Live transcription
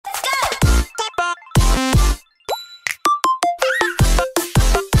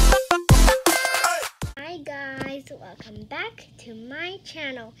back to my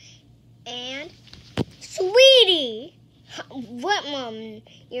channel. And Sweetie! What, Mom?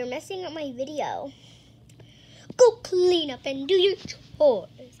 You're messing up my video. Go clean up and do your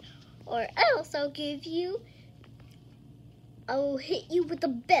chores, or else I'll hit you with a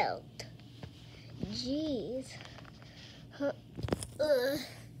belt. Jeez.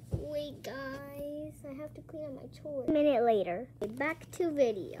 Wait, guys, I have to clean up my chores. A minute later, back to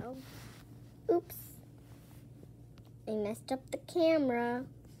video. Oops. I messed up the camera.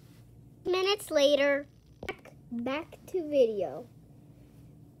 Minutes later, back to video.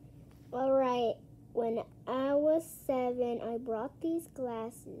 Alright, when I was 7, I brought these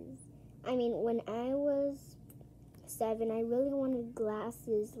glasses. When I was 7, I really wanted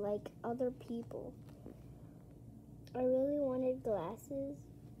glasses like other people. I really wanted glasses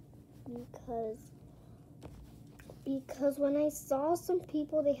because when I saw some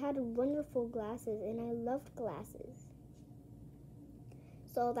people, they had wonderful glasses, and I loved glasses.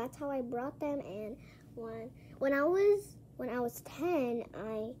 So that's how I brought them. And when I was 10,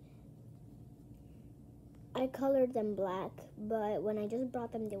 I colored them black, but when I just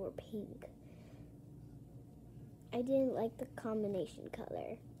brought them, they were pink. I didn't like the combination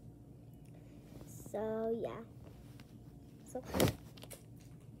color. So yeah. So,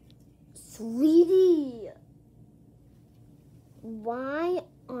 Sweetie, why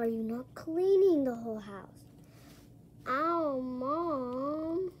are you not cleaning the whole house? Ow,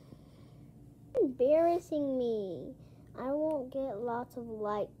 Mom. You're embarrassing me. I won't get lots of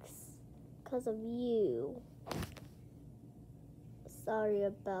likes because of you. Sorry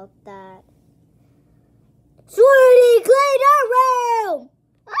about that. Sweetie, clean your room!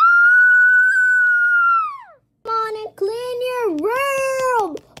 Come on and clean your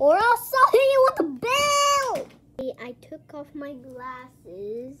room, or else I'll hit you with a belt! I took off my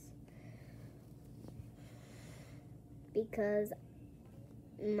glasses because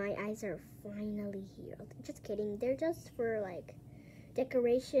my eyes are finally healed. Just kidding. They're just for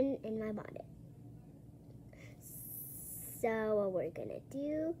decoration in my body. So what we're gonna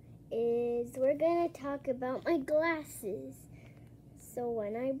do is we're gonna talk about my glasses. So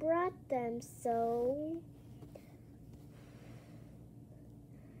when I brought them,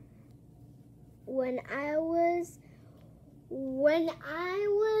 when I was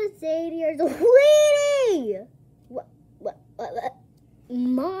 8 years old. Sweetie! What?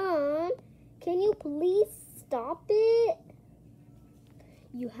 Mom, can you please stop it?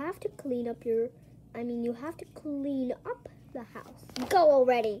 You have to clean up you have to clean up the house. Go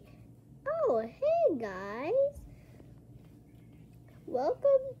already. Oh, hey guys.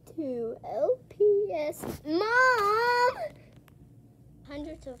 Welcome to LPS. Mom!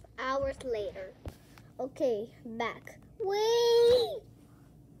 Hundreds of hours later. Okay, back. Wait!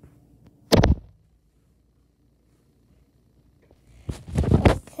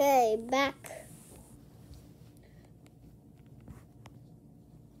 Okay, back.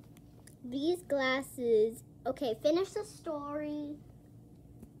 These glasses. Okay, finish the story.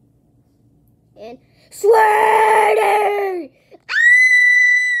 And Sweetie!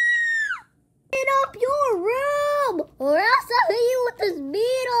 Clean up your room, or else I'll hit you with this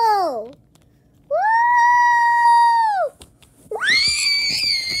beetle. Woo!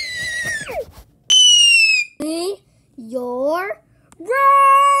 Clean your room.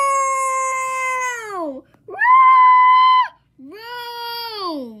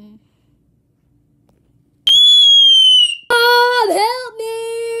 Room. Mom, help me!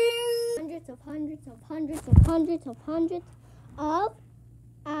 Hundreds of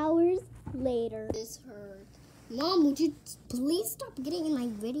hours later. This hurt. Mom, would you please stop getting in my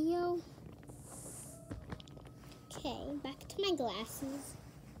video? Okay, back to my glasses.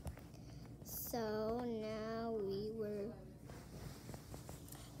 So now we were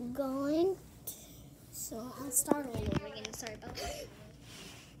going to, so I'll start all over again. Sorry about that.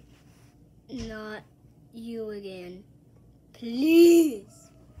 Not you again. Please.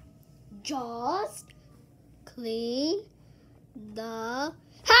 Just clean the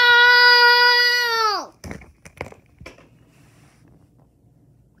house.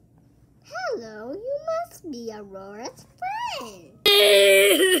 Hello, you must be Aurora's friend.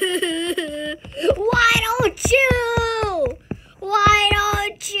 Why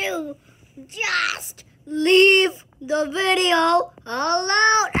don't you just leave the video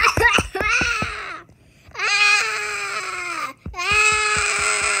alone?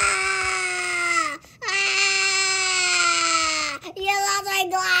 You lost my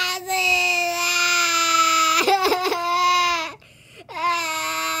glasses.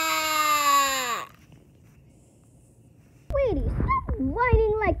 Sweetie, stop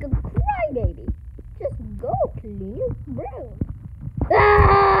whining like a crybaby. Just go clean your room.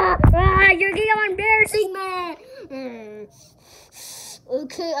 You're embarrassing me.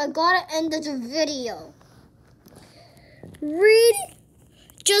 Okay, I gotta end this video. Read.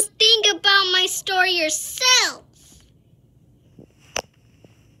 Just think about my story yourself.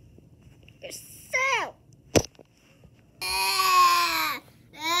 Yourself.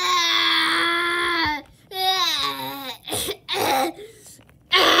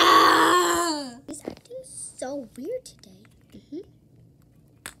 He's acting so weird today.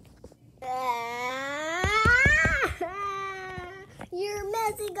 You're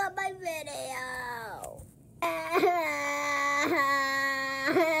messing up my video.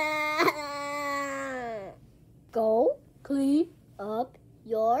 Go clean up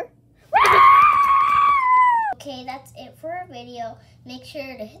your... Okay, that's it for our video. Make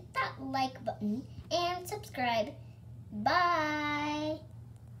sure to hit that like button and subscribe. Bye.